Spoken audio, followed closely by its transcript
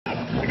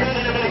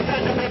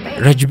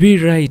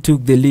Rajbir Rai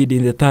took the lead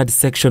in the third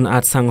section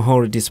at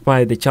Sanghor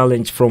despite the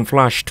challenge from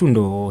Flash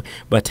Tundo,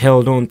 but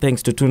held on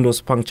thanks to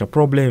Tundo's puncture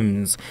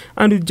problems.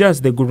 And with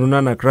just the Guru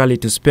Nanak Rally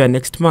to spare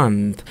next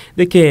month,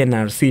 the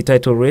KNRC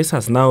title race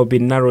has now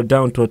been narrowed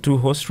down to a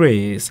two-horse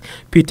race,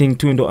 pitting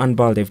Tundo and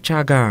Baldev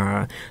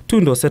Chaga.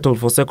 Tundo settled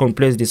for second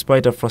place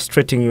despite a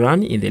frustrating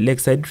run in the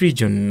Lakeside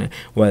region,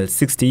 while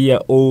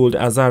 60-year-old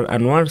Azhar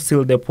Anwar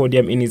sealed the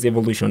podium in his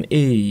Evolution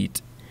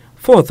 8.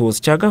 Fourth was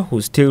Chaga, who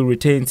still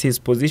retains his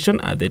position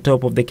at the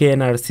top of the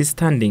KNRC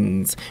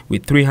standings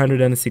with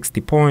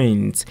 360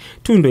 points.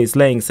 Tundo is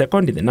lying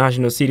second in the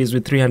national series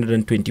with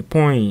 320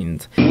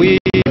 points. We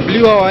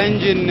blew our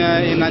engine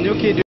in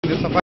Nanyuki during the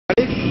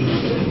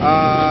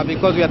safari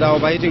because we had an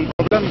overheating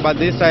problem, but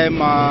this time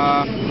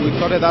we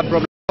sorted that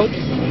problem out.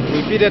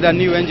 We fitted a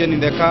new engine in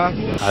the car.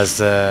 As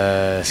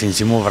since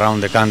you move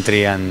around the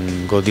country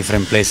and go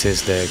different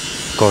places, the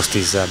cost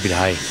is a bit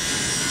high.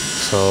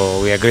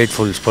 So we are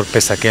grateful Sport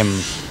Pesa came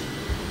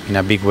in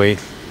a big way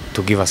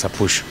to give us a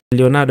push.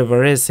 Leonardo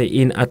Varese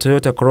in a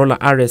Toyota Corolla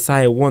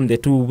RSI won the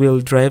two-wheel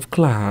drive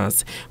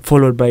class,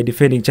 followed by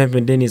defending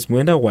champion Dennis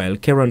Mwenda, while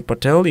Kiran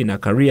Patel in a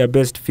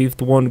career-best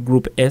fifth won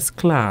Group S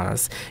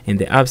class in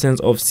the absence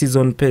of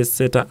season pace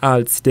setter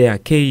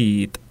Altsdale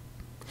Keith.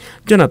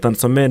 Jonathan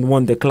Somen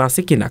won the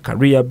classic in a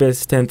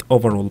career-best 10th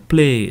overall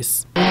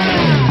place.